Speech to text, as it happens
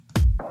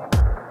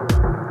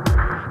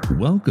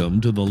welcome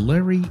to the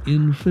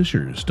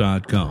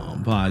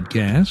LarryInFishers.com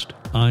podcast.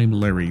 I'm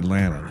Larry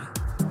Lannan.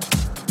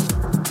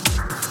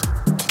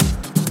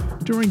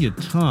 During a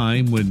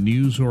time when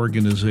news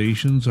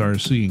organizations are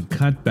seeing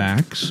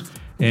cutbacks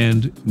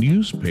and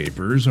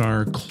newspapers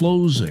are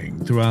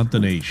closing throughout the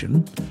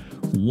nation,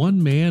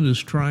 one man is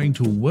trying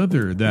to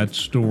weather that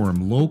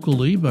storm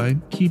locally by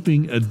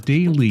keeping a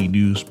daily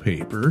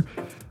newspaper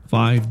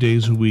 5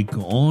 days a week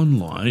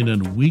online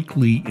and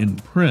weekly in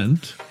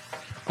print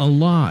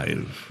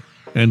alive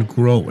and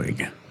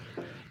growing.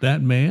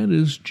 That man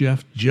is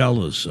Jeff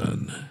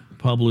Jellison,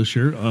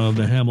 publisher of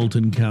the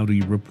Hamilton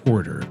County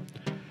Reporter.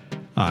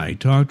 I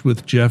talked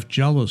with Jeff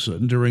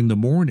Jellison during the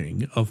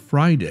morning of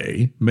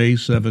Friday, May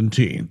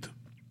 17th.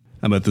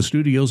 I'm at the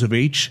studios of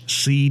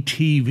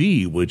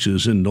HCTV, which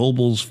is in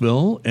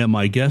Noblesville, and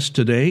my guest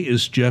today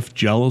is Jeff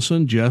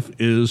Jellison. Jeff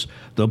is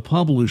the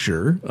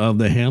publisher of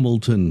the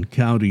Hamilton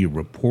County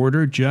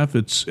Reporter. Jeff,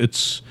 it's a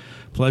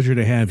pleasure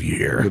to have you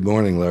here. Good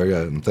morning, Larry,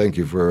 and thank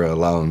you for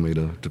allowing me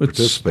to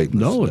participate in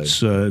this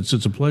today.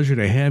 It's a pleasure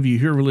to have you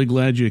here. Really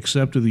glad you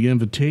accepted the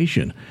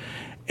invitation.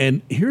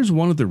 And here's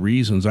one of the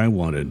reasons I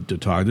wanted to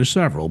talk. There's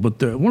several,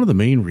 but one of the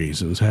main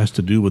reasons has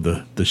to do with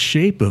the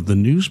shape of the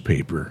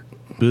newspaper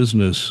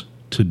business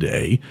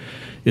today.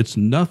 It's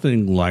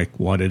nothing like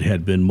what it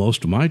had been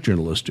most of my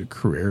journalistic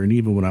career, and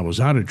even when I was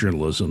out of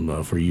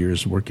journalism for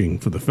years working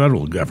for the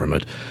federal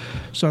government.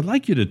 So I'd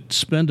like you to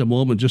spend a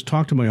moment, just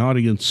talk to my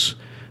audience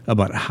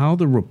about how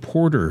the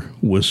Reporter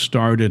was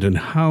started and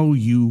how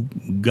you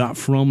got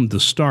from the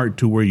start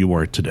to where you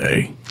are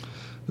today.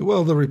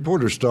 Well, the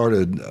Reporter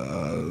started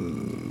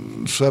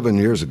 7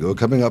 years ago,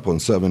 coming up on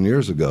 7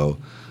 years ago,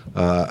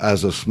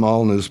 as a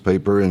small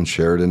newspaper in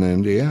Sheridan,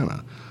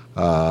 Indiana.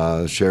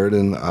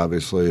 Sheridan,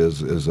 obviously,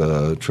 is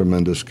a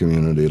tremendous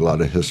community, a lot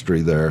of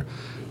history there,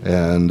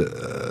 and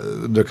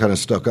they're kind of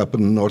stuck up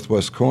in the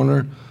northwest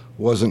corner,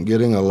 wasn't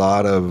getting a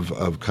lot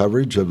of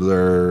coverage of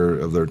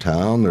their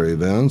town, their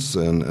events,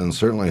 and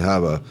certainly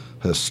have a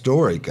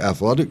historic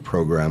athletic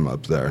program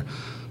up there.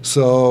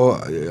 So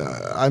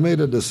I made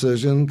a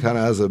decision, kind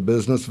of as a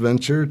business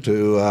venture,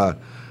 to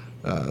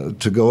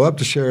go up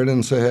to Sheridan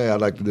and say, hey,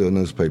 I'd like to do a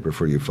newspaper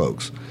for you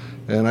folks.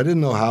 And I didn't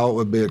know how it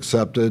would be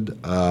accepted.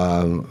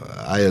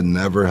 I had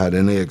never had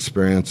any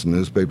experience in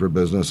newspaper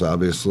business.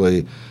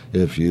 Obviously,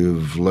 if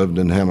you've lived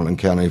in Hamilton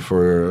County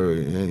for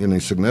any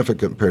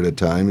significant period of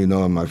time, you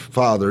know my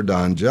father,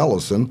 Don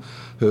Jellison,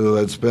 who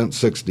had spent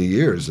 60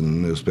 years in the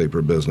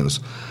newspaper business.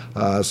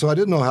 So I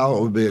didn't know how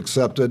it would be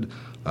accepted.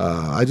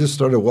 I just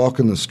started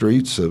walking the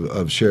streets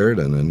of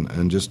Sheridan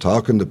and just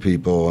talking to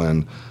people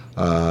and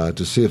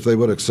to see if they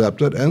would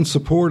accept it and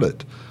support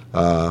it.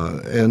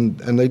 And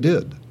they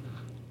did.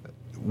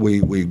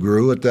 We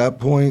grew at that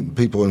point.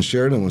 People in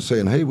Sheridan were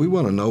saying, hey, we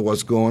want to know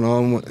what's going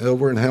on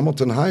over in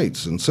Hamilton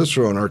Heights and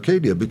Cicero and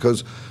Arcadia,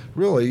 because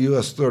really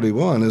US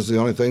 31 is the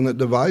only thing that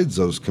divides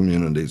those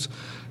communities.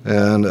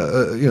 And,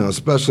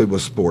 especially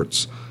with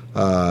sports.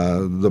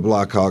 The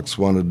Blackhawks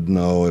wanted to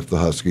know if the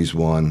Huskies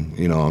won,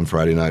 on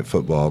Friday Night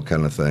Football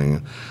kind of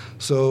thing.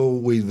 So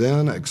we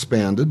then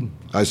expanded.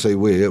 I say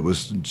we, it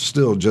was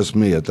still just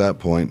me at that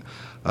point,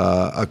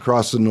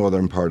 across the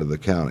northern part of the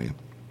county.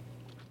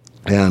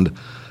 And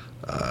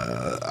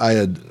I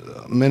had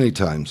many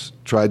times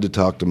tried to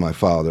talk to my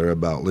father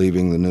about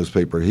leaving the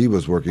newspaper he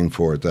was working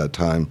for at that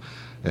time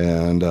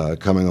and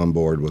coming on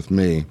board with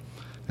me.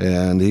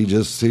 And he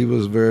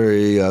was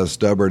very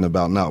stubborn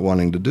about not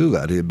wanting to do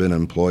that. He had been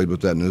employed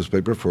with that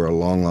newspaper for a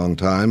long, long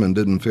time and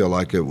didn't feel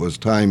like it was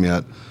time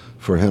yet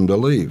for him to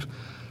leave.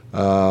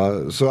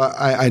 So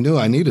I knew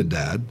I needed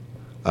Dad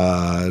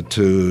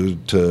to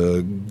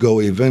go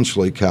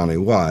eventually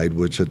countywide,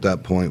 which at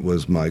that point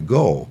was my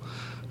goal.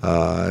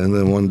 And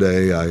then one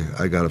day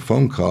I got a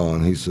phone call,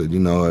 and he said,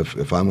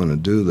 if I'm going to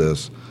do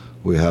this,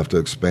 we have to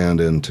expand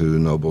into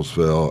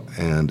Noblesville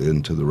and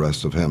into the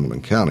rest of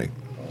Hamilton County.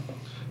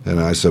 And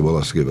I said, well,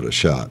 let's give it a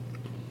shot.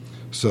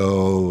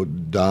 So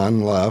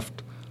Don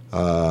left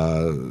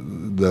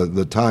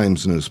the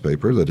Times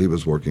newspaper that he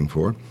was working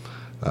for,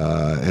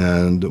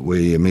 and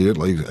we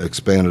immediately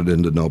expanded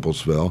into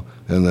Noblesville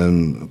and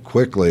then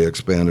quickly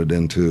expanded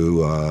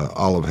into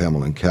all of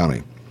Hamilton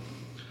County.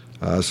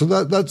 So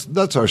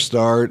that's our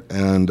start,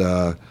 and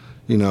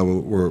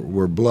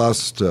we're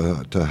blessed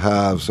to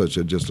have such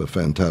just a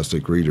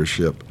fantastic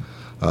readership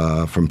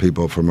from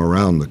people from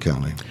around the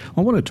county.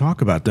 I want to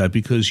talk about that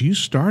because you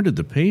started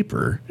the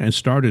paper and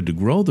started to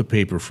grow the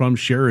paper from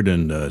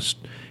Sheridan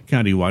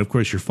countywide. Of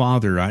course, your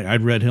father,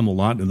 I'd read him a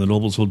lot in the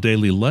Noblesville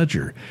Daily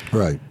Ledger.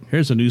 Right.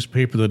 Here's a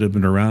newspaper that had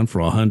been around for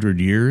 100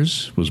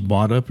 years, was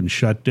bought up and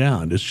shut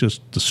down. It's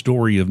just the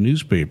story of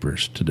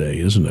newspapers today,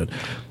 isn't it?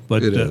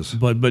 But, it is.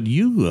 But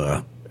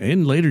you,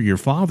 and later your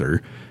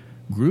father,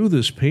 grew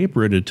this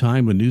paper at a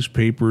time when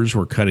newspapers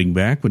were cutting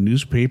back, when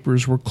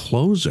newspapers were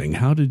closing.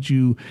 How did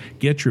you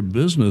get your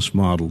business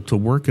model to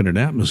work in an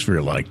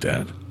atmosphere like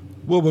that?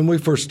 Well, when we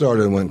first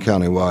started and went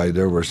countywide,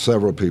 there were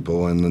several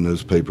people in the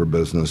newspaper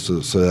business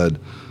that said,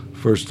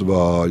 first of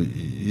all,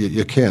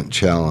 you can't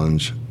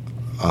challenge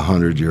a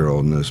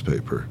 100-year-old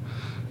newspaper.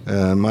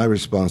 And my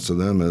response to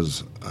them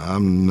is,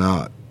 I'm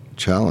not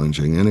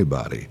challenging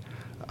anybody.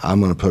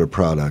 I'm going to put a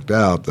product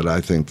out that I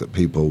think that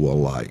people will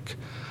like.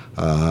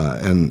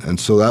 And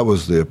so that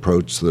was the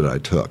approach that I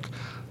took.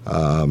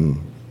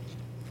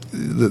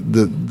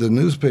 The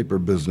newspaper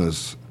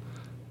business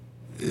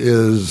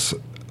is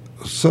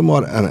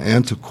somewhat an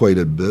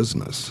antiquated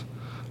business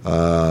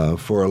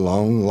for a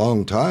long,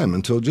 long time,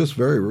 until just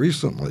very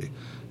recently.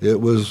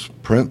 It was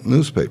print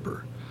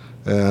newspaper.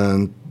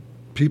 And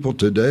people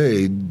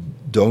today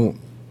don't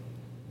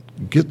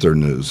get their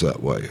news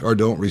that way, or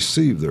don't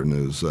receive their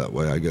news that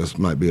way, I guess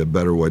might be a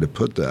better way to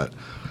put that.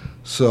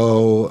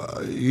 So,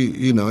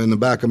 in the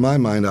back of my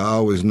mind, I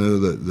always knew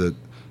that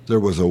there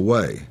was a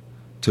way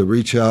to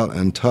reach out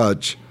and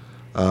touch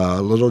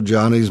little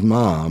Johnny's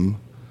mom,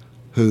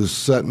 who's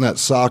sitting at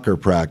soccer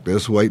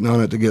practice waiting on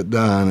it to get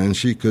done, and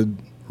she could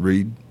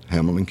read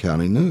Hamilton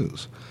County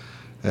News.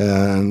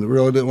 And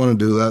really didn't want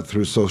to do that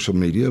through social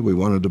media. We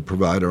wanted to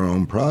provide our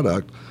own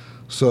product.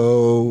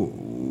 So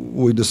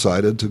we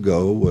decided to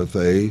go with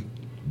a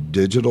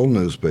digital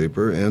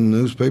newspaper in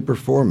newspaper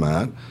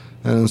format,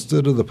 and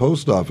instead of the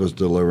post office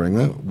delivering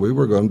it, we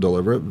were going to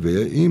deliver it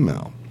via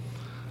email.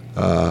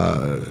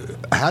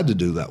 I had to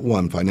do that,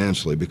 one,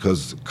 financially,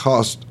 because the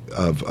cost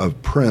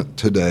of print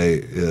today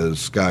is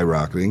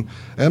skyrocketing,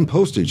 and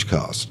postage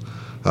costs.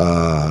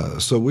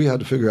 So we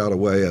had to figure out a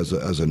way as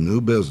a new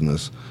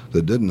business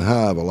that didn't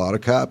have a lot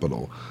of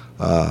capital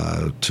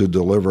to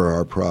deliver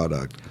our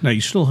product. Now,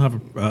 you still have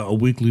a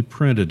weekly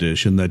print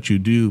edition that you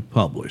do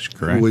publish,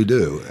 correct? We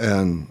do.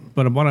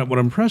 But what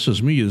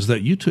impresses me is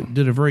that you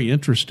did a very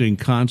interesting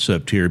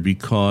concept here,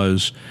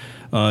 because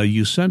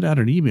you send out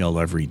an email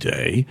every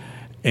day,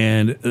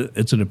 and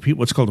it's in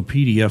what's called a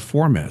PDF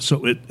format.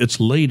 So it's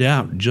laid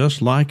out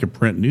just like a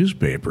print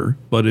newspaper,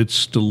 but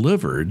it's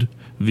delivered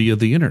via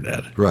the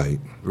internet. Right.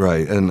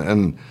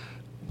 And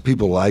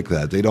people like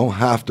that. They don't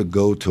have to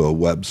go to a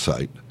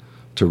website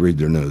to read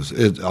their news.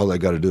 All they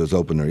got to do is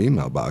open their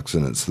email box,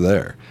 and it's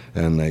there.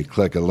 And they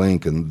click a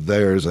link, and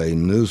there's a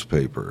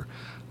newspaper.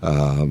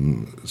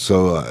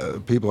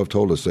 So people have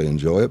told us they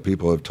enjoy it.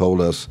 People have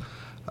told us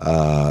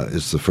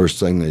it's the first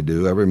thing they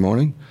do every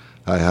morning.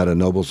 I had a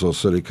Noblesville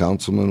City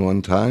Councilman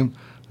one time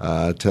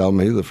tell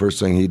me the first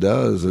thing he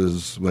does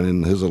is,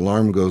 when his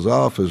alarm goes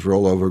off, is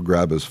roll over,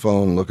 grab his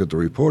phone, look at the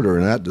reporter,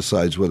 and that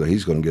decides whether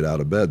he's going to get out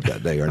of bed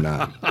that day or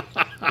not.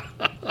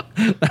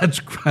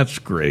 That's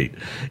great.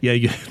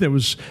 Yeah, there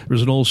was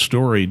an old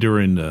story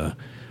during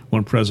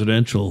one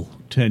presidential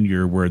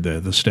tenure where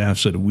the staff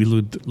said, we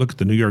look at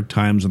the New York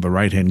Times in the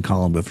right-hand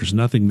column. If there's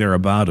nothing there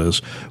about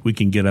us, we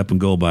can get up and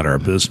go about our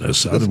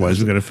business. Otherwise,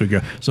 we've got to figure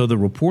out. So the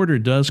reporter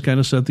does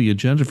kind of set the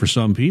agenda for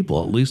some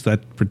people, at least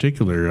that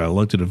particular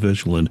elected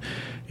official in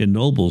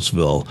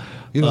Noblesville.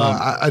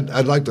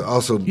 I'd like to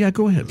also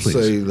go ahead, please.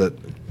 Say that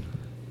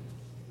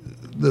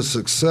the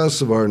success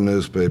of our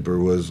newspaper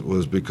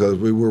was because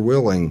we were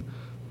willing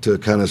to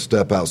kind of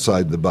step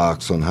outside the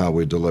box on how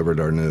we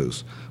delivered our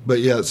news, but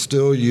yet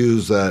still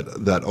use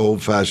that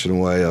old-fashioned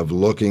way of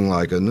looking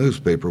like a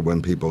newspaper when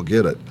people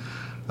get it.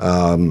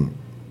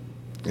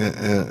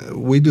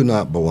 We do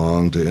not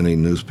belong to any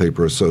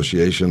newspaper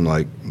association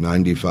like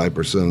 95%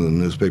 of the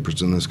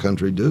newspapers in this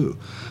country do.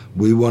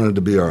 We wanted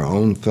to be our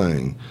own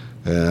thing,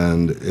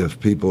 and if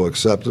people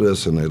accepted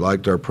us and they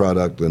liked our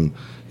product, then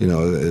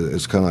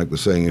it's kind of like the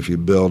saying, if you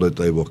build it,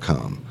 they will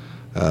come.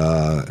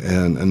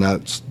 And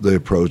that's the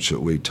approach that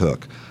we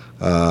took.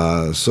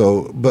 But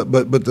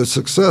the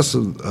success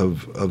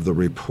of the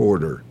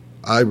reporter,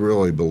 I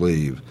really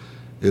believe,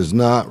 is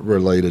not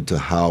related to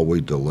how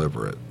we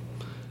deliver it.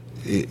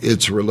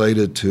 It's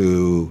related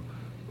to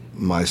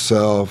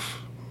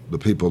myself, the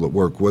people that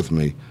work with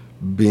me,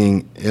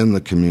 being in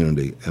the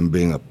community and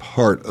being a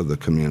part of the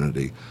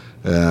community.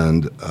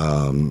 And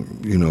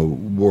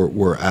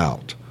we're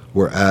out.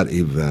 We're at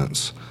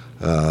events.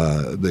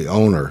 The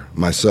owner,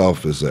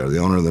 myself, is there. The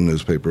owner of the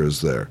newspaper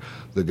is there.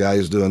 The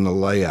guys doing the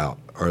layout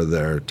are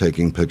there,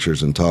 taking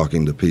pictures and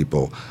talking to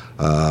people.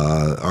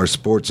 Our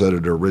sports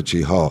editor,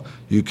 Richie Hall,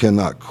 you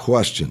cannot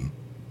question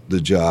the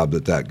job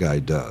that guy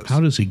does. How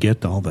does he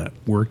get all that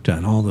work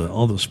done?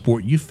 All the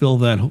sport. You fill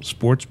that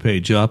sports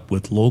page up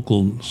with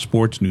local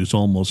sports news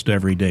almost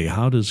every day.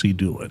 How does he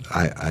do it?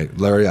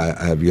 Larry,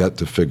 I have yet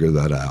to figure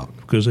that out.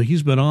 Because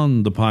he's been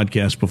on the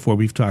podcast before.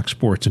 We've talked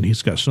sports, and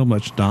he's got so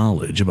much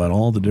knowledge about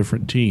all the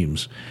different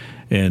teams.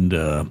 And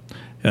I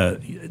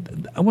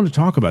want to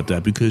talk about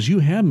that, because you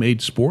have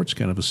made sports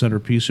kind of a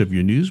centerpiece of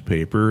your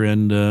newspaper.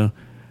 And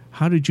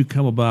how did you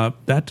come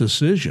about that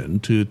decision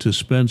to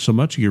spend so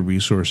much of your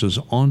resources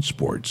on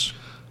sports?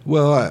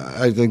 Well,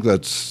 I think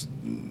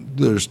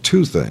there's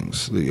two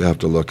things that you have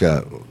to look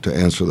at to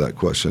answer that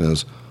question.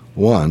 Is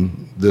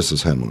one, this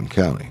is Hamilton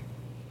County.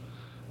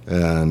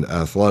 And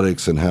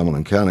athletics in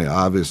Hamilton County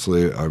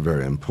obviously are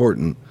very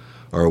important,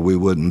 or we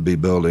wouldn't be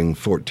building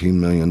 $14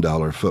 million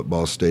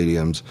football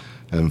stadiums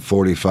and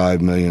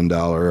 $45 million,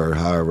 or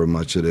however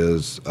much it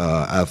is,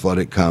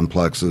 athletic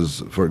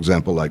complexes, for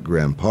example, like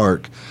Grand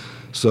Park.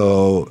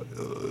 So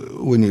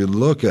when you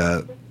look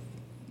at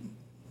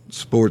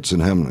sports in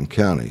Hamilton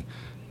County,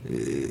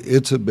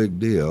 it's a big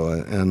deal.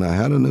 And I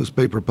had a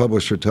newspaper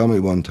publisher tell me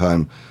one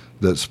time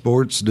that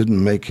sports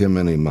didn't make him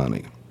any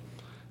money.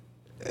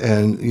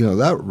 And,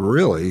 that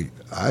really,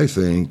 I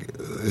think,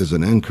 is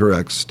an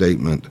incorrect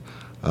statement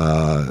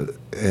to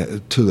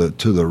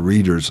the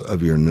readers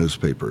of your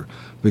newspaper,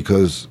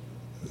 because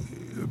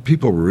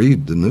people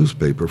read the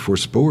newspaper for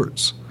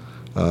sports.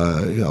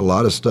 A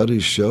lot of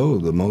studies show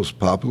the most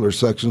popular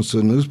sections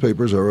of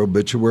newspapers are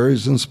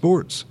obituaries and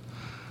sports.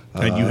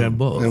 And you have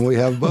both. And we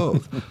have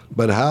both.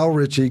 But how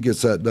Richie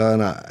gets that done,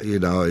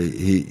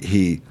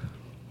 he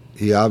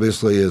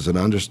obviously is an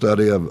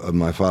understudy of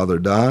my father,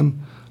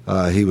 Don.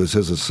 He was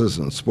his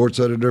assistant sports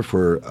editor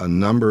for a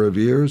number of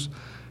years.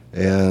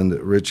 And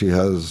Richie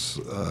has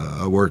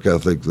a work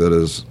ethic that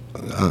is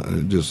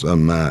just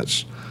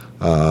unmatched.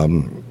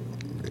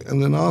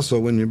 And then also,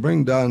 when you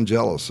bring Don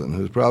Jellison,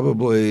 who's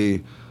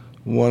probably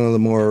one of the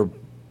more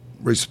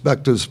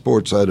respected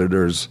sports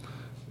editors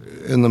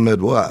in the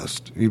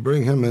Midwest, you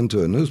bring him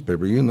into a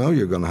newspaper,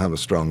 you're going to have a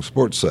strong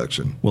sports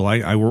section. Well,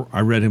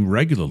 I read him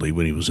regularly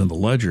when he was in the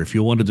Ledger. If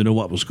you wanted to know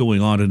what was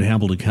going on in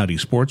Hamilton County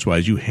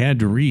sports-wise, you had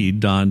to read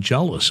Don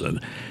Jellison.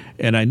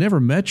 And I never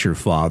met your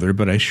father,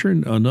 but I sure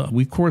know,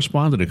 we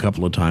corresponded a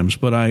couple of times,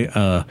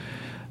 but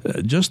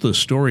just the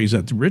stories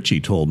that Richie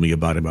told me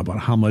about him, about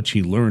how much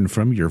he learned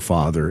from your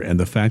father, and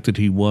the fact that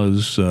he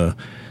was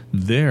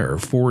there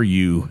for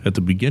you at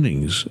the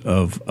beginnings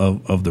of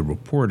the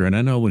Reporter. And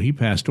I know when he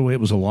passed away, it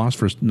was a loss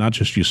for not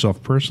just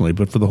yourself personally,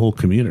 but for the whole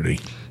community.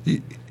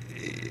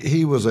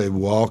 He was a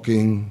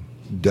walking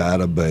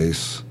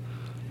database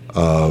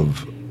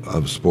of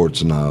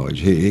sports knowledge.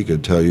 He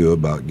could tell you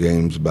about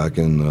games back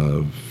in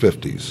the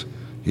 50s,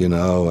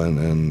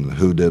 and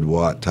who did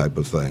what type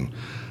of thing.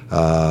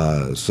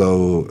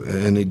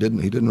 And he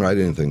didn't write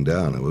anything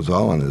down. It was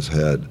all in his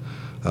head.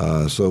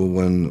 So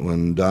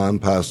when Don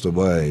passed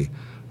away,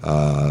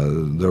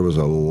 there was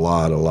a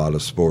lot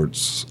of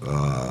sports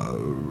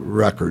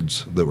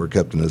records that were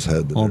kept in his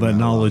head. All that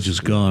knowledge is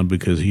gone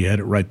because he had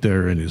it right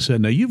there in his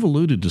head. Now, you've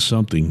alluded to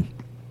something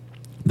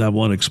that I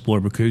want to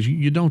explore, because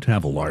you don't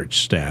have a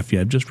large staff. You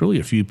have just really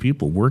a few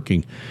people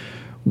working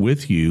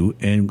with you,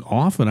 and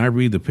often I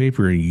read the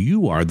paper and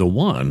you are the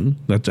one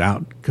that's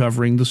out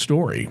covering the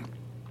story.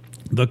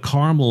 The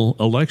Carmel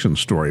election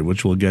story,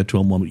 which we'll get to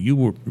in a moment, you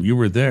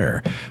were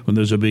there when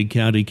there's a big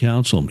county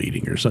council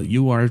meeting or something.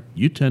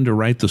 You tend to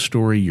write the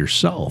story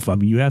yourself. I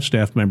mean, you have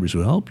staff members who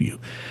help you.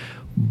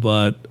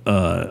 But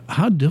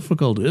how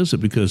difficult is it?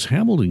 Because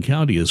Hamilton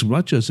County, as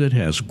much as it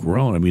has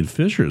grown, I mean,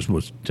 Fishers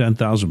was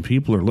 10,000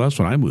 people or less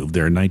when I moved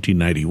there in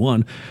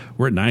 1991.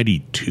 We're at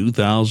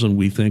 92,000,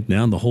 we think,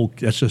 now. And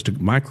that's just a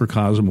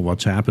microcosm of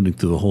what's happening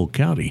to the whole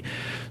county.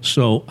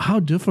 So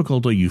how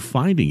difficult are you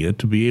finding it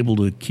to be able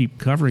to keep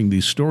covering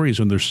these stories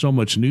when there's so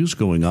much news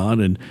going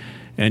on,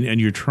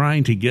 and you're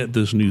trying to get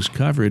this news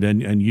covered,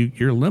 and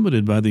you're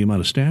limited by the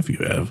amount of staff you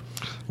have?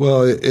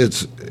 Well,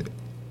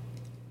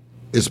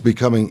 it's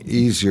becoming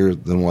easier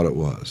than what it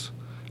was.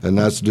 And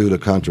that's due to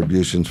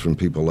contributions from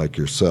people like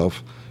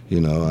yourself.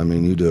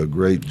 You do a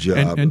great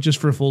job. And just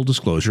for full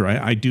disclosure,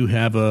 I do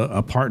have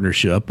a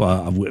partnership.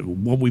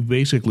 What we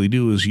basically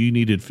do is you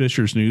needed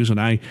Fishers News,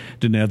 and I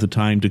didn't have the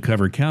time to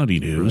cover county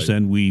news, right.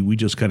 And we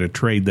just kind of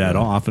trade that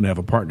off and have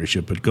a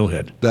partnership. But go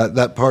ahead.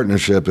 That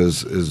partnership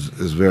is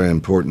very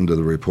important to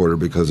the Reporter,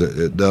 because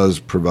it does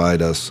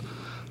provide us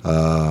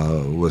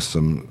with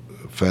some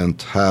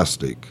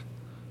fantastic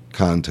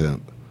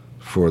content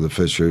for the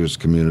Fishers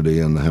community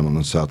and the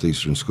Hamilton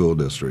Southeastern School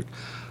District.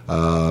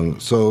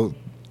 So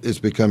it's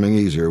becoming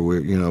easier.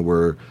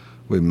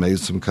 We've made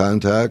some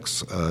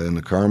contacts in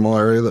the Carmel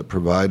area that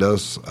provide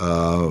us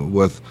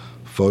with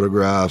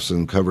photographs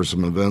and cover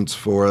some events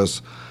for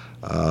us.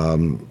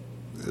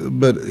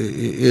 But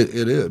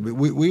it is.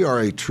 We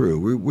are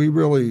we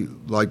really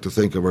like to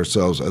think of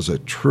ourselves as a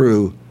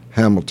true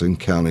Hamilton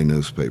County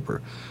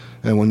newspaper.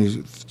 And when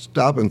you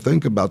stop and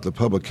think about the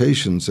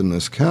publications in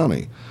this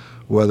county,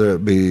 whether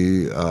it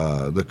be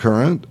the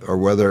Current or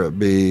whether it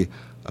be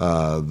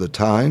the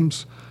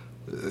Times,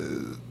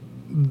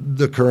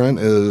 the Current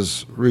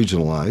is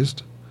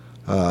regionalized,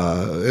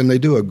 and they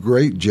do a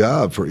great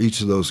job for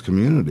each of those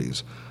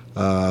communities.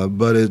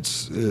 But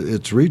it's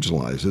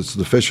regionalized. It's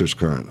the Fishers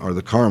Current or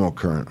the Carmel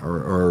Current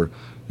or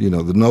the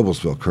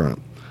Noblesville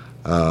Current.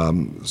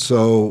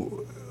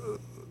 So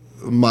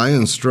my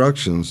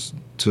instructions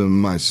to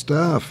my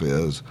staff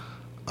is,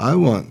 I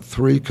want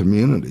 3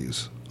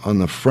 communities on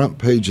the front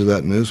page of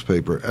that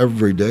newspaper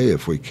every day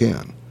if we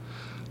can,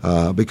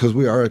 because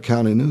we are a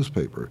county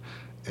newspaper.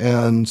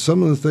 And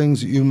some of the things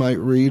that you might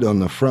read on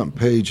the front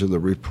page of the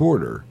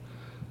Reporter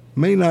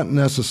may not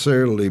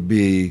necessarily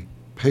be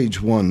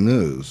page 1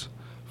 news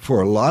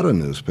for a lot of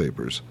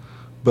newspapers.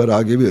 But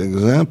I'll give you an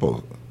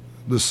example.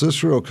 The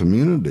Cicero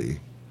community,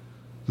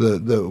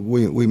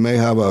 we may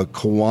have a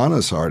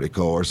Kiwanis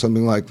article or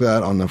something like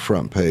that on the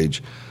front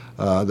page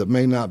that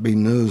may not be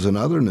news in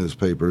other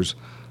newspapers.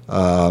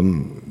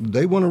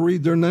 They want to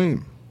read their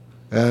name.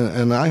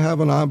 And I have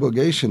an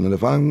obligation that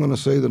if I'm going to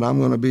say that I'm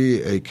going to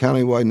be a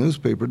countywide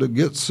newspaper, to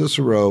get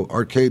Cicero,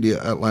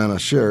 Arcadia, Atlanta,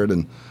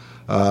 Sheridan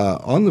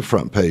on the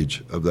front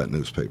page of that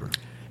newspaper.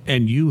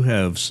 And you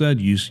have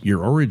said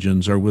your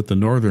origins are with the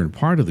northern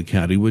part of the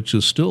county, which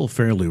is still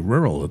fairly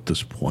rural at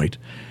this point.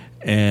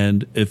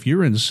 And if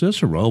you're in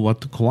Cicero,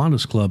 what the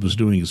Kiwanis Club is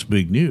doing is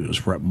big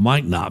news, where it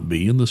might not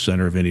be in the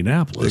center of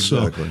Indianapolis.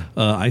 Exactly. So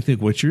I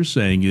think what you're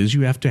saying is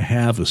you have to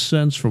have a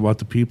sense for what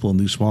the people in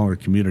these smaller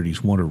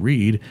communities want to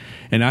read.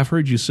 And I've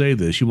heard you say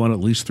this. You want at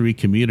least 3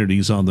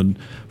 communities on the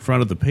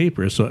front of the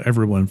paper so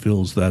everyone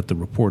feels that the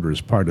reporter is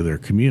part of their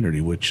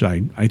community, which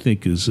I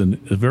think is a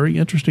very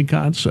interesting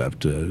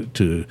concept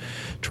to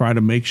try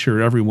to make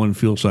sure everyone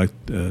feels like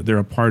they're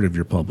a part of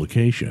your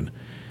publication.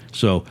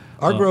 So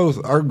our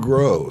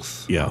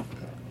growth, yeah,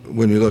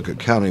 when you look at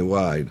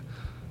countywide,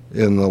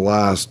 in the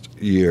last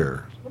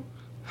year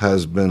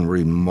has been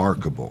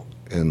remarkable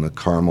in the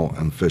Carmel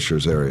and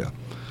Fishers area.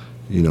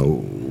 You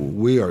know,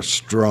 we are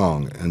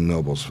strong in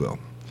Noblesville.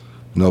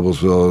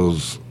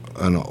 Noblesville's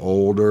an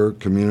older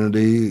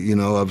community, you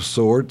know, of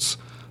sorts.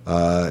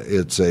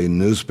 It's a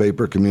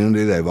newspaper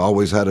community. They've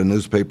always had a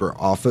newspaper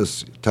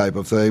office type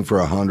of thing for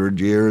 100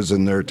 years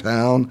in their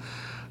town.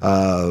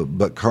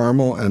 But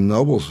Carmel and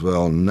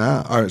Noblesville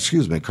now,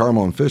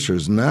 Carmel and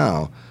Fishers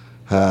now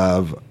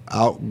have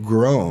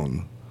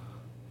outgrown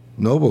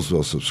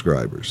Noblesville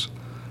subscribers.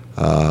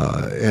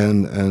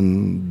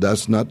 And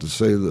that's not to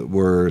say that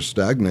we're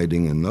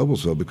stagnating in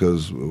Noblesville,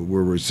 because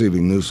we're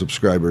receiving new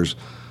subscribers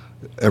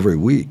every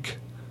week,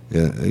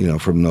 you know,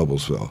 from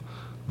Noblesville.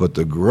 But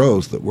the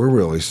growth that we're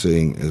really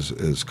seeing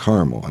is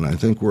Carmel. And I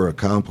think we're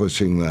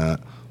accomplishing that,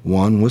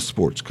 one, with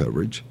sports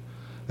coverage.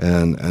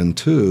 And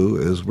 2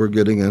 is we're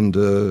getting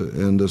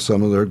into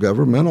some of their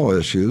governmental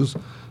issues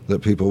that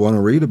people want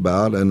to read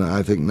about. And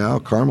I think now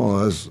Carmel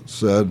has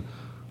said,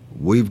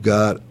 we've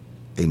got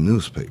a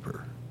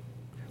newspaper.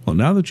 Well,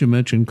 now that you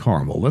mentioned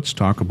Carmel, let's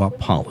talk about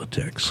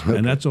politics. Okay.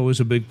 And that's always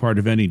a big part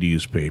of any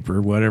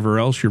newspaper. Whatever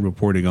else you're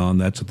reporting on,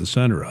 that's at the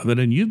center of it.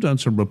 And you've done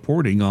some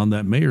reporting on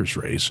that mayor's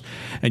race.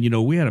 And, you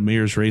know, we had a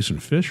mayor's race in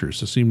Fishers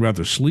that seemed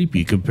rather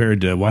sleepy compared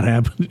to what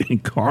happened in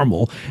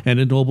Carmel. And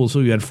in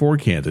Noblesville, you had 4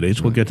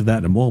 candidates. We'll get to that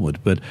in a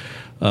moment. But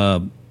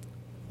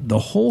the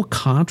whole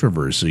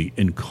controversy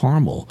in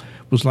Carmel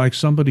was like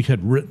somebody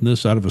had written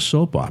this out of a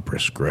soap opera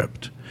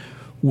script.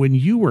 When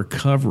you were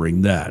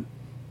covering that,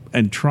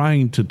 and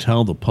trying to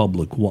tell the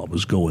public what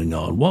was going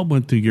on, what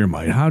went through your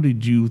mind? How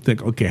did you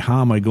think, okay,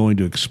 how am I going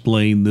to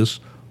explain this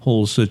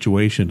whole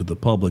situation to the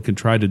public and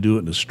try to do it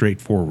in a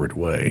straightforward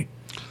way?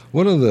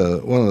 One of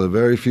the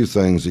very few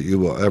things that you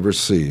will ever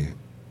see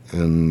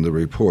in the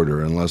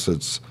reporter, unless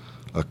it's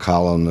a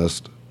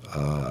columnist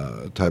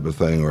type of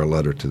thing or a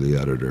letter to the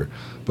editor,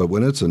 but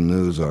when it's a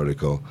news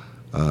article,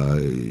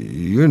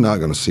 you're not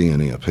going to see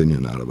any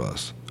opinion out of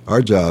us.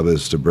 Our job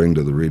is to bring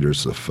to the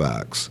readers the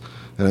facts.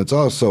 And it's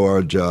also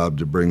our job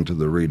to bring to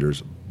the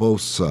readers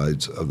both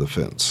sides of the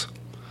fence.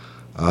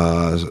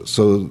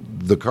 So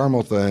the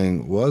Carmel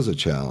thing was a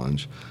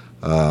challenge.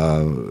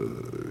 I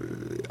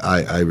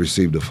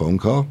received a phone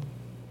call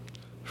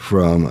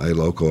from a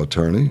local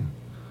attorney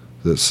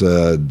that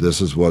said,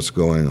 this is what's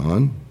going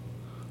on.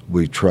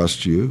 We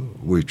trust you.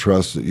 We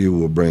trust that you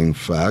will bring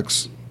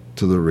facts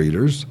to the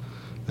readers,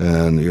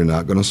 and you're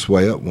not going to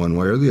sway it one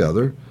way or the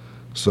other.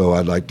 So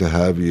I'd like to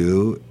have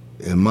you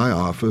in my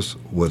office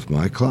with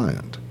my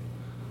client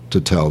to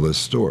tell this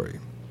story.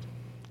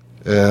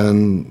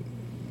 And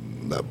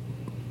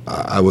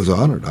I was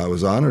honored. I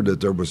was honored that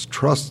there was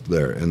trust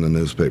there in the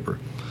newspaper.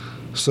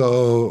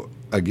 So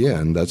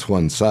again, that's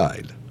one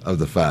side of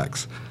the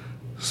facts.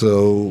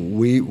 So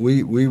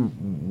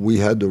we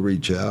had to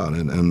reach out,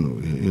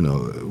 and you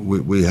know,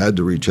 we had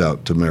to reach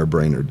out to Mayor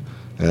Brainerd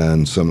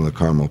and some of the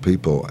Carmel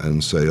people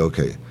and say,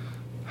 okay,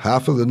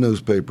 half of the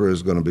newspaper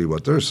is going to be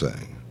what they're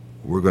saying.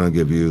 We're going to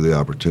give you the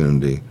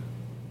opportunity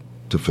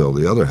to fill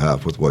the other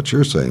half with what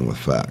you're saying with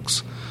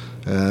facts.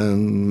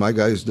 And my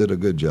guys did a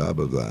good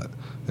job of that.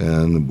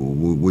 And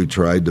we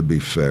tried to be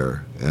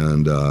fair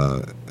and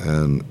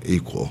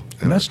equal.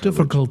 And that's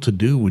difficult to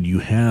do when you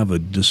have a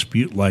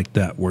dispute like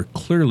that where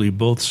clearly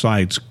both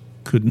sides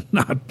could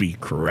not be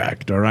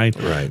correct, all right?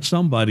 Right.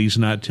 Somebody's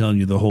not telling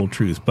you the whole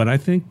truth. But I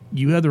think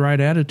you had the right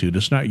attitude.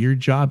 It's not your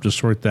job to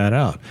sort that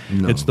out.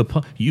 No. It's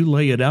you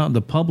lay it out and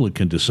the public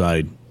can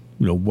decide,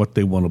 you know, what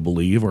they want to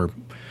believe, or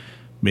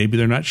maybe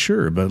they're not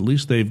sure, but at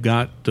least they've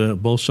got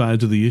both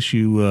sides of the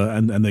issue,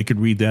 and they could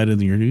read that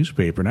in your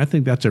newspaper. And I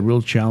think that's a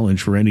real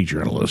challenge for any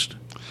journalist.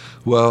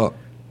 Well,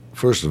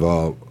 first of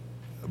all,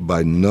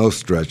 by no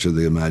stretch of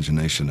the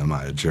imagination am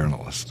I a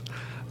journalist.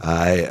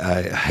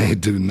 I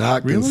do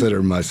not really?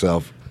 Consider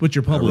myself. But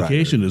your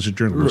publication is a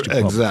journalistic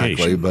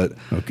exactly, publication. But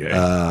okay.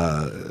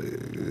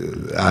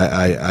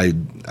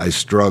 I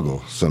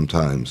struggle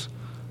sometimes.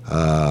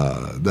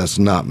 That's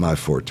not my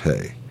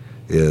forte.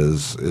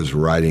 Is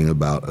writing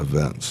about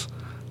events.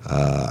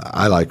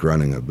 I like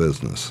running a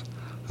business,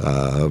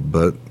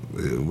 but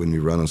when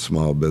you run a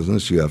small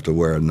business, you have to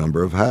wear a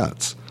number of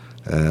hats.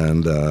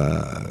 And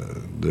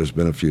there's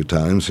been a few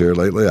times here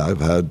lately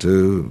I've had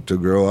to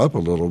grow up a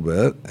little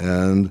bit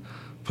and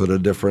put a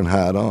different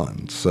hat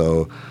on.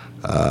 So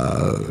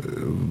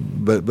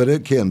but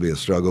it can be a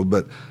struggle.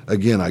 But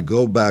again, I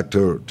go back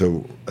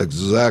to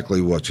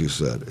exactly what you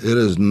said. It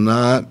is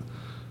not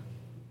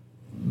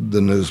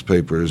the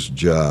newspaper's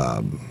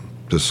job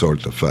to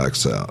sort the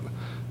facts out.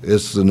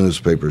 It's the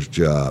newspaper's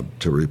job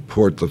to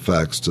report the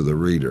facts to the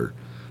reader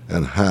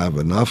and have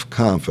enough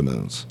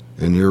confidence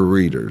in your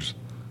readers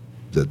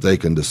that they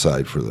can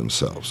decide for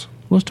themselves.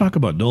 Let's talk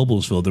about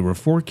Noblesville. There were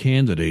 4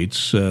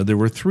 candidates. There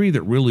were 3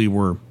 that really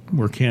were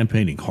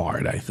campaigning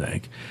hard, I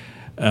think.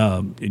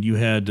 And you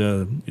had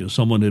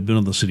someone who had been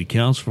on the city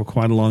council for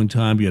quite a long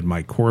time. You had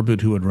Mike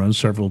Corbett, who had run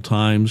several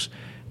times.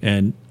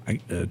 And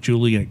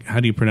Julie, how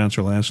do you pronounce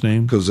her last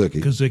name?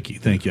 Kozicki. Kozicki,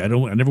 thank you. I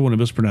never want to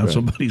mispronounce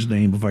somebody's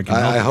name if I can.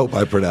 I hope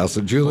I pronounce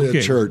it.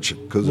 Julia Church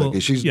Kozicki. Well,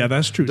 She's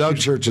that's true. Doug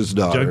Church's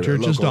daughter. Doug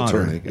Church's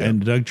daughter. Attorney, yeah.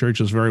 And Doug Church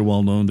is very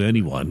well known to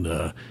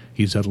anyone.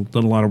 He's done a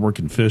lot of work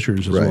in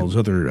Fishers as well as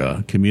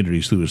other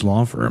communities through his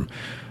law firm.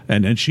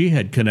 And she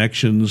had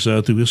connections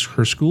through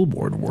her school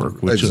board work.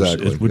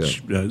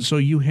 So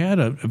you had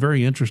a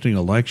very interesting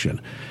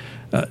election.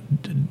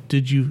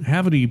 Did you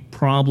have any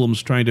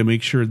problems trying to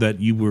make sure that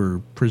you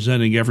were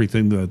presenting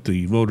everything that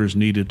the voters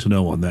needed to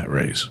know on that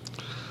race?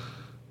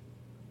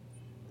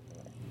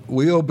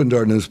 We opened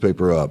our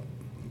newspaper up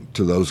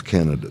to those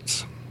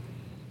candidates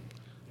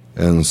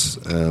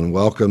and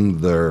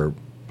welcomed their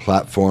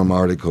platform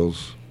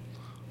articles,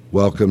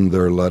 welcomed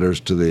their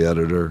letters to the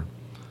editor.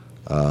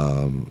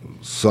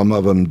 Some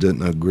of them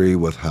didn't agree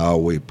with how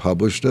we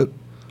published it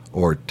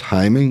or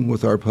timing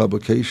with our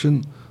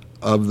publication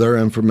of their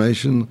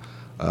information.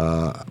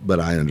 But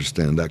I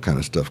understand that kind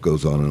of stuff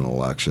goes on in an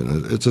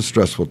election. It's a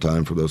stressful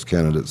time for those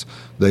candidates.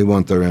 They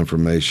want their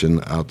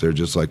information out there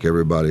just like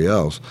everybody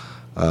else.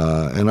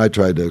 And I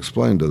tried to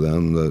explain to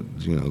them that,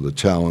 the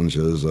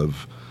challenges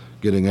of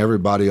getting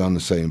everybody on the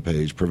same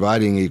page,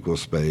 providing equal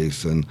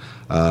space, and,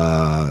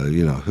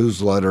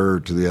 whose letter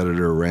to the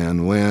editor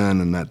ran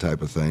when and that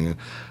type of thing.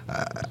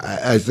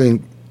 I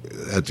think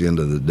at the end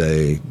of the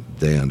day,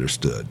 they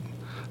understood.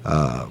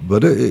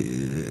 But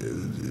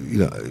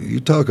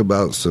you talk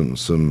about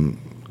some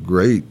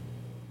great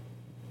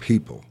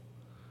people.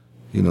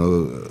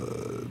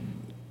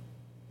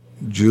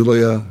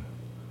 Julia,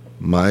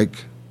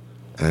 Mike,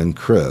 and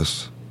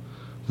Chris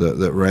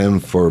that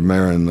ran for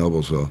mayor in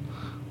Noblesville.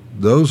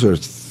 Those are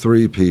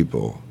 3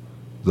 people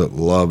that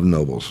love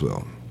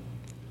Noblesville,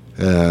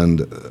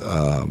 and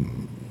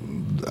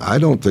I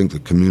don't think the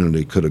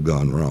community could have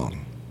gone wrong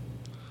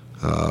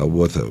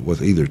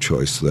with either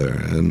choice there.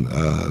 And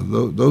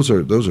those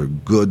are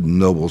good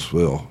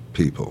Noblesville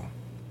people.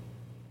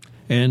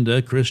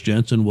 And Chris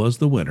Jensen was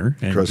the winner.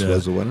 And, Chris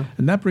was the winner.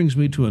 And that brings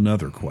me to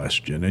another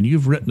question. And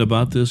you've written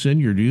about this in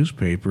your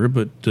newspaper,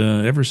 but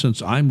ever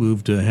since I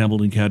moved to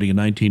Hamilton County in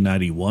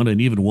 1991,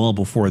 and even well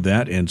before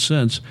that and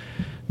since,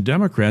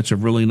 Democrats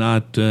have really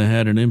not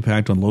had an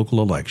impact on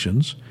local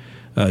elections.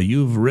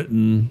 You've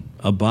written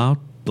about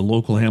the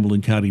local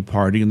Hamilton County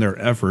Party and their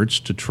efforts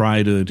to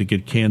try to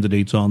get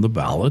candidates on the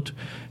ballot.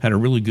 Had a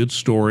really good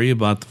story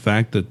about the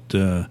fact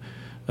that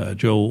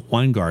Joe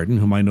Weingarten,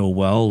 whom I know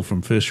well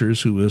from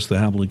Fishers, who is the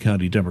Hamilton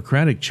County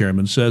Democratic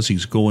chairman, says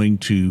he's going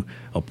to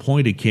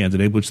appoint a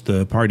candidate, which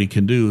the party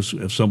can do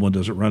if someone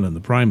doesn't run in the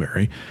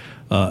primary,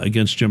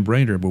 against Jim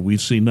Brainerd, but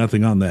we've seen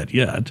nothing on that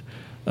yet.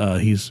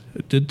 He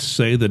did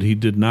say that he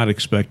did not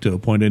expect to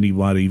appoint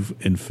anybody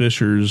in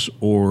Fishers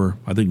or,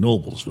 I think,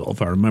 Noblesville,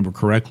 if I remember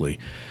correctly.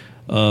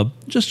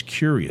 Just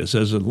curious,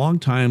 as a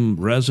longtime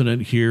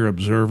resident here,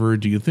 observer,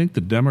 do you think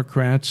the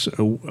Democrats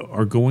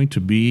are going to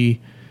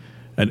be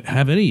and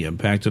have any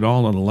impact at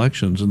all on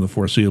elections in the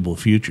foreseeable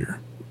future?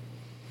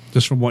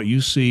 Just from what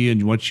you see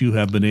and what you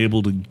have been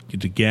able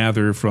to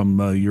gather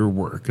from your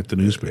work at the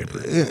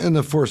newspaper. In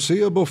the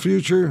foreseeable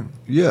future,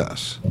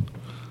 yes.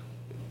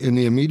 In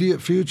the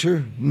immediate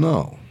future,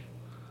 no.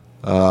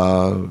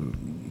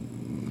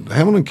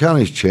 Hamilton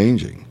County is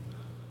changing,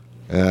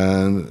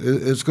 and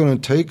it's going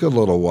to take a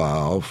little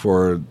while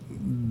for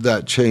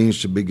that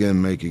change to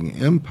begin making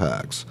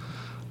impacts.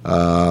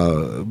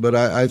 But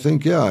I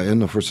think, in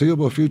the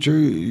foreseeable future,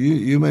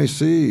 you may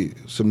see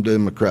some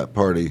Democrat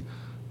Party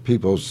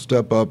people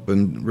step up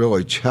and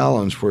really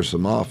challenge for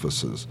some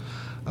offices,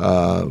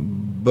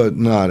 but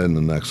not in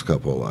the next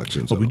couple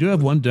elections. Well, we do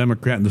have one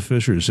Democrat in the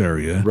Fishers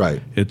area.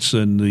 Right. It's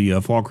in the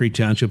Fall Creek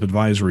Township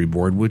Advisory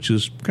Board, which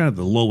is kind of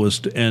the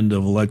lowest end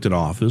of elected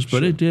office,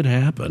 but It did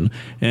happen.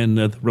 And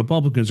the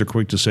Republicans are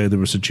quick to say there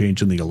was a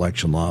change in the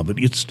election law, but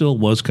it still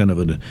was kind of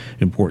an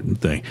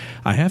important thing.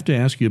 I have to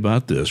ask you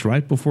about this.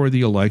 Right before the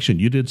election,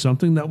 you did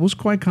something that was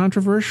quite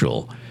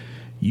controversial.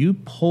 You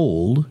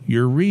polled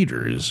your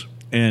readers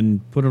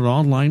and put an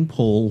online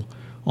poll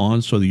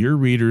on so that your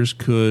readers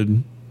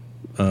could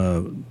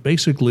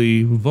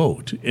basically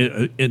vote,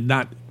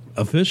 not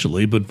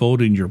officially, but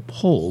vote in your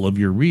poll of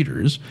your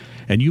readers,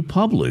 and you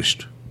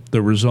published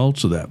the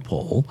results of that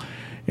poll.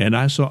 And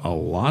I saw a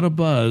lot of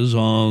buzz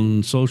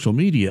on social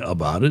media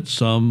about it,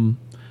 some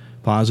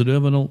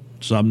positive and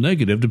some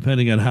negative,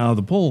 depending on how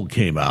the poll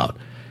came out.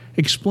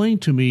 Explain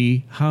to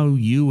me how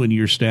you and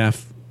your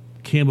staff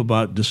came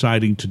about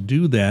deciding to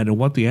do that and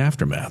what the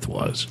aftermath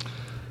was.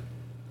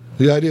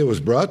 The idea was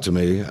brought to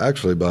me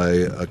actually by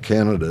a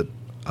candidate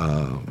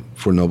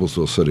for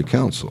Noblesville City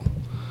Council.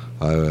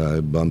 I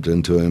bumped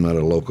into him at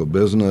a local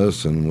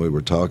business, and we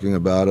were talking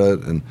about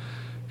it, and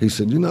he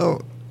said,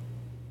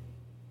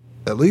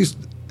 at least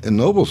in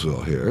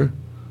Noblesville here,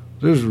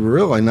 there's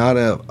really not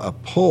a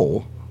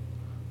poll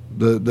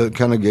that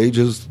kind of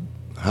gauges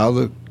how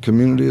the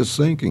community is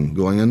thinking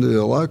going into the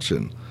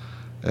election.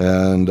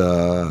 And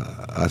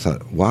I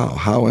thought, wow,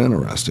 how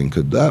interesting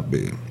could that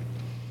be?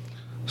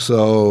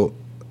 So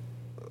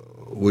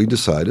we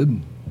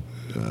decided,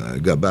 I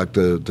got back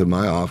to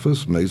my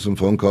office, made some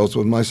phone calls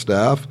with my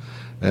staff,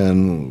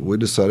 and we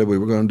decided we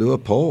were going to do a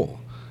poll.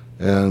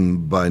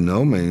 And by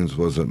no means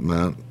was it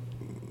meant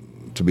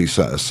to be a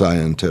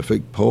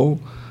scientific poll.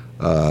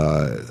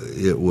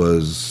 It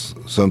was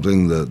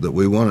something that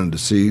we wanted to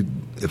see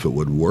if it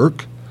would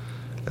work,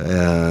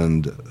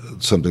 and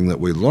something that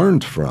we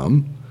learned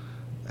from.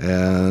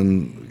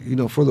 And,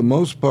 for the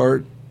most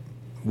part,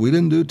 we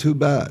didn't do too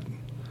bad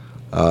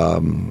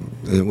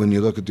when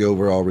you look at the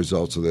overall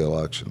results of the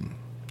election.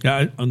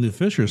 Yeah, on the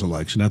Fishers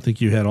election, I think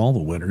you had all the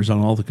winners on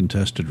all the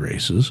contested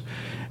races,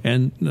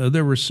 and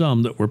there were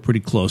some that were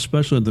pretty close,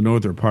 especially in the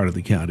northern part of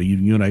the county.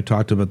 You and I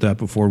talked about that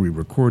before we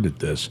recorded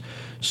this.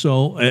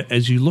 So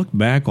as you look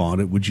back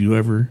on it, would you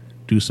ever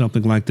do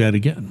something like that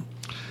again?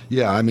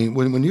 Yeah, I mean,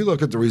 when you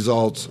look at the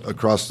results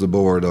across the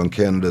board on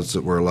candidates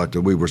that were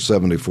elected, we were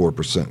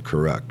 74%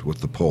 correct with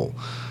the poll.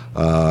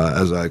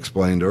 As I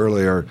explained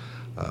earlier,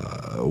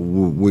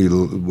 we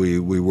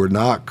were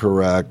not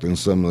correct in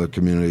some of the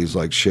communities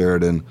like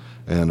Sheridan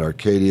and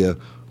Arcadia,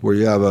 where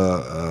you have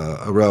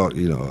a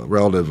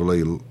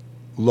relatively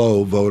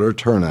low voter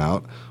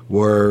turnout,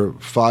 where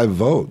 5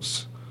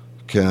 votes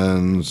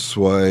can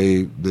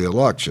sway the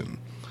election.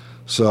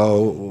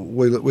 So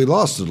we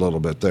lost a little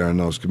bit there in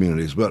those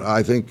communities. But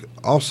I think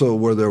also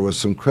where there was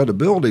some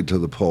credibility to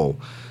the poll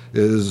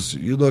is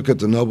you look at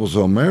the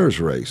Noblesville mayor's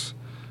race,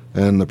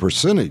 and the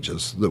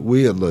percentages that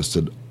we had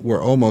listed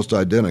were almost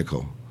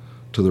identical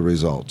to the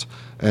results.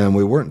 And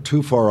we weren't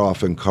too far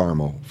off in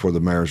Carmel for the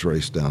mayor's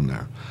race down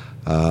there.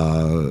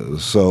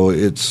 So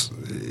it's,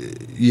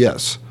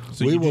 yes,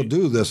 so we will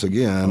do this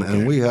again, okay.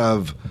 And we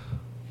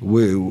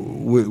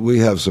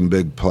have some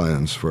big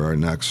plans for our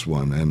next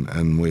one,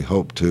 and we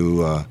hope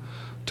to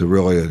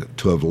really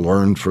have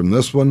learned from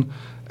this one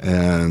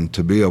and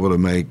to be able to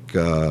make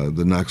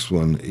the next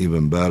one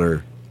even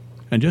better.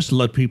 And just to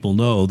let people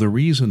know, the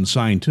reason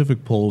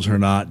scientific polls are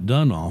not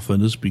done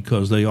often is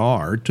because they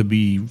are, to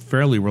be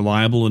fairly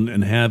reliable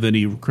and have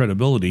any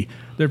credibility,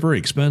 they're very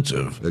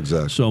expensive.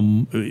 Exactly. So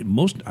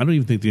I don't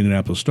even think the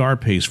Indianapolis Star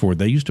pays for it.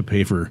 They used to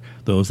pay for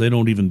those. They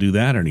don't even do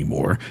that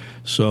anymore.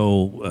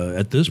 So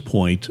at this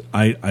point,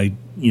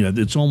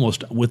 it's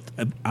almost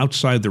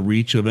outside the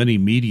reach of any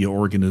media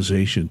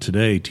organization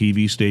today,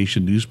 TV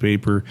station,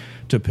 newspaper,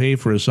 to pay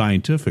for a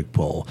scientific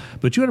poll.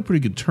 But you had a pretty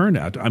good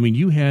turnout. I mean,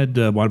 you had,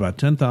 about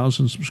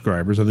 10,000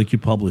 subscribers. I think you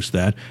published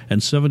that,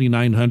 and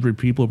 7,900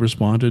 people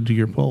responded to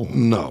your poll.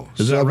 No,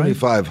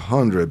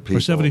 7,500 people.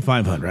 Or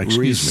 7,500,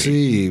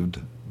 received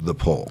the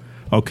poll.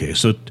 Okay,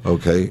 so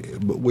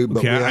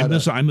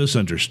I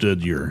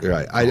misunderstood your.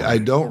 Right, I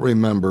don't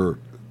remember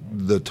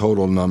the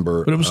total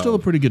number, but it was still a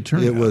pretty good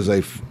turnout. It was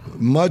a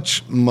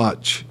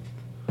much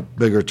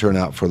bigger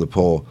turnout for the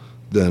poll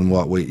than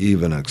what we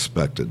even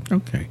expected.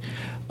 Okay,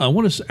 I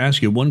want to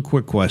ask you one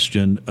quick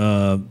question.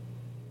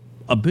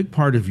 A big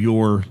part of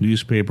your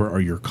newspaper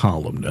are your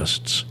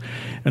columnists,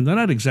 and they're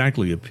not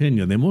exactly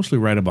opinion. They mostly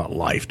write about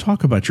life.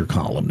 Talk about your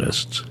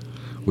columnists.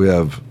 We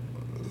have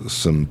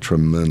some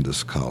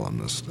tremendous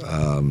columnists.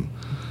 I'll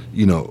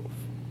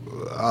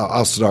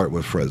start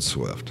with Fred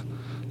Swift.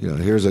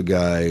 Here's a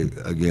guy,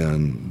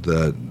 again,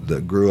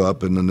 that grew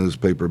up in the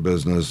newspaper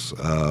business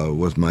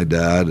with my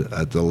dad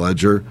at the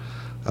Ledger.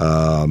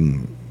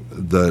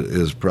 That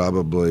is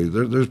probably,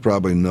 there's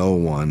probably no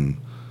one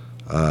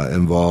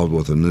involved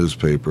with a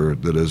newspaper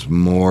that is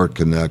more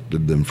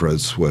connected than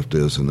Fred Swift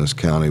is in this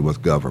county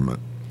with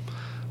government.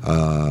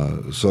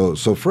 So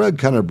Fred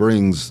kind of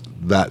brings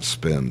that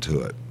spin to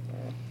it.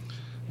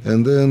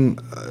 And then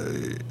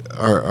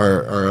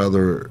our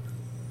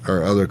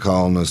other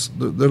columnists,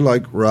 they're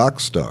like rock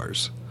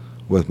stars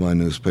with my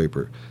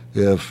newspaper.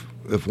 If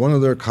one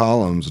of their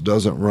columns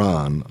doesn't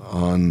run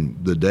on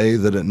the day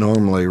that it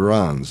normally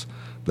runs,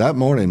 that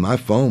morning my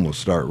phone will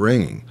start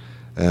ringing.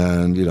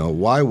 And,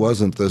 why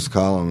wasn't this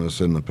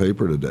columnist in the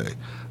paper today?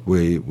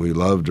 We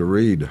love to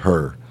read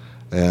her.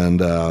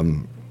 And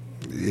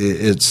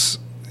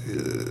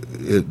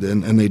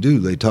and they do.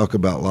 They talk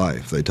about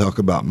life. They talk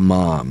about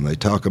mom. They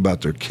talk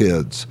about their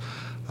kids.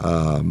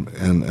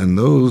 And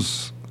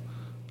those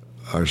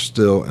are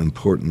still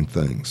important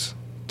things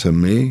to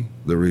me,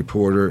 the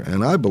reporter,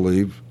 and I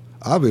believe,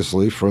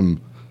 obviously,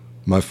 from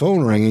my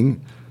phone ringing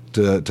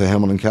to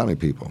Hamilton County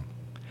people.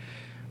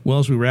 Well,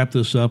 as we wrap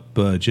this up,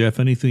 Jeff,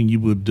 anything you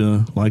would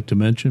like to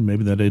mention,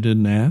 maybe that I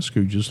didn't ask,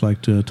 or just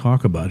like to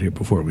talk about here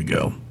before we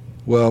go?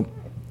 Well,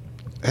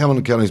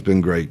 Hamilton County's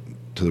been great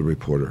to the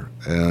reporter,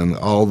 and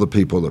all the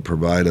people that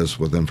provide us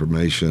with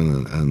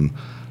information and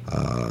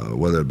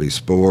whether it be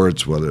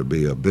sports, whether it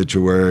be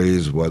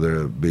obituaries,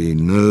 whether it be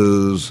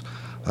news,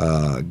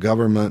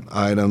 government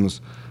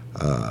items.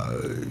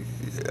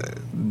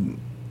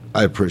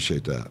 I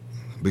appreciate that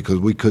because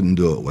we couldn't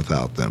do it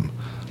without them.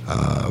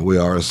 We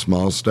are a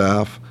small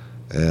staff,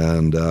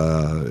 and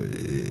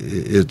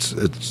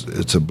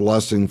it's a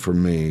blessing for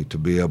me to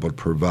be able to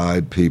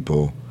provide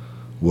people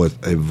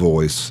with a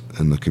voice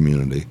in the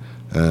community.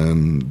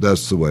 And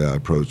that's the way I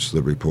approach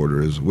the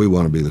Reporter, is we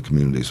want to be the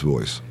community's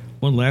voice.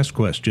 One last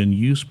question.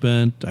 You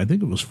spent, I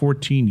think it was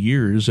 14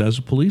 years as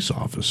a police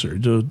officer.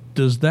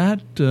 Does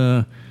that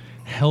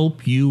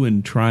help you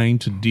in trying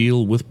to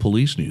deal with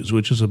police news,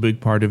 which is a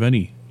big part of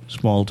any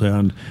small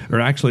town, or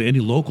actually any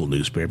local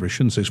newspaper? I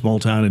shouldn't say small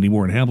town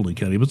anymore in Hamilton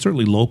County, but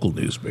certainly local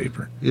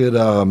newspaper. It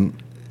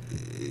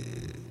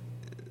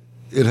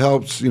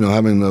helps,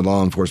 having the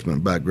law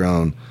enforcement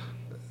background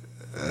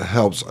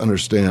helps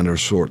understand or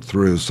sort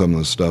through some of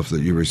the stuff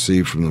that you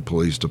receive from the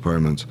police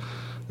departments.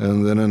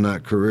 And then in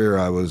that career,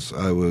 I was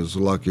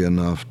lucky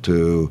enough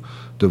to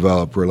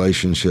develop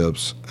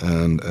relationships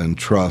and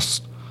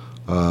trust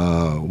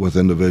with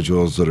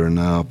individuals that are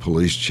now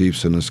police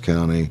chiefs in this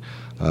county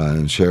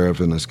and sheriff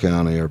in this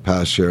county, or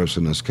past sheriffs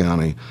in this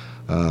county.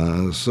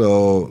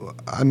 So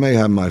I may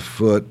have my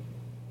foot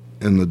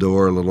in the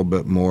door a little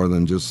bit more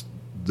than just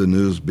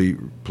the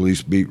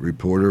police beat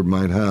reporter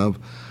might have.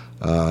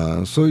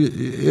 So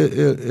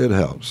it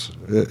helps.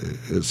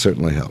 It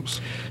certainly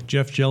helps.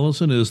 Jeff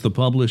Jellison is the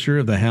publisher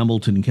of the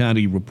Hamilton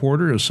County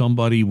Reporter. If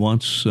somebody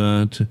wants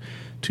to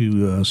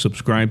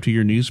subscribe to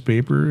your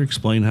newspaper,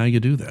 explain how you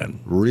do that.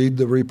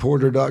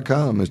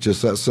 ReadTheReporter.com. It's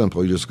just that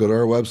simple. You just go to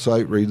our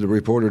website,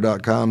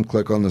 ReadTheReporter.com,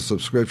 click on the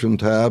subscription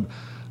tab.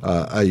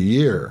 A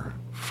year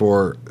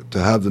to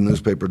have the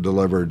newspaper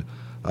delivered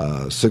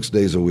 6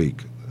 days a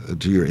week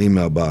to your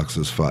email box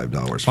is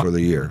 $5 for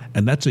the year.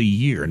 And that's a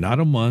year, not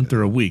a month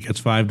or a week. It's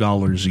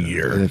 $5 a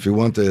year. And if you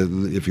want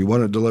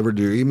it delivered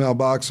to your email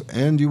box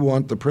and you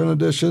want the print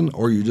edition,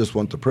 or you just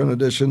want the print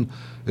edition,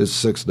 it's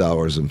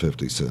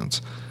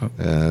 $6.50.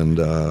 And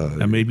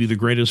that may be the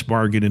greatest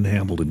bargain in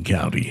Hamilton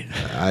County.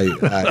 I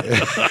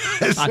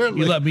certainly.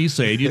 You let me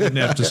say it. You didn't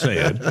have to say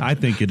it. I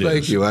think it is.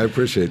 Thank you. I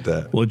appreciate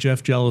that. Well,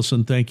 Jeff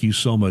Jellison, thank you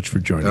so much for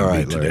joining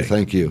me today. Larry,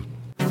 thank you.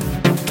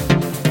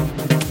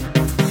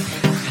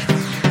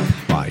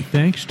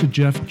 Thanks to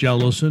Jeff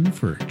Jellison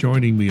for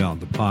joining me on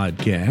the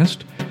podcast.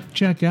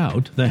 Check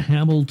out the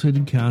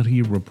Hamilton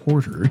County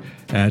Reporter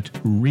at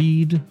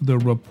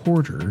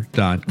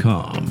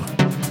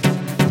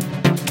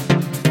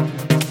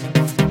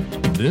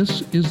readthereporter.com.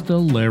 This is the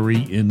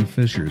Larry in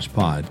Fishers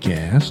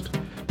podcast.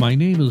 My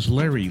name is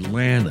Larry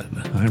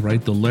Lannon. I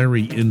write the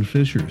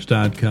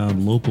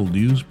LarryInFishers.com local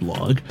news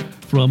blog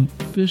from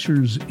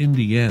Fishers,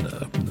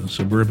 Indiana, a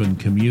suburban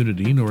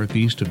community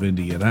northeast of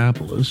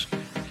Indianapolis.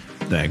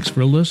 Thanks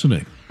for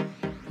listening.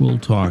 We'll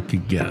talk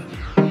again.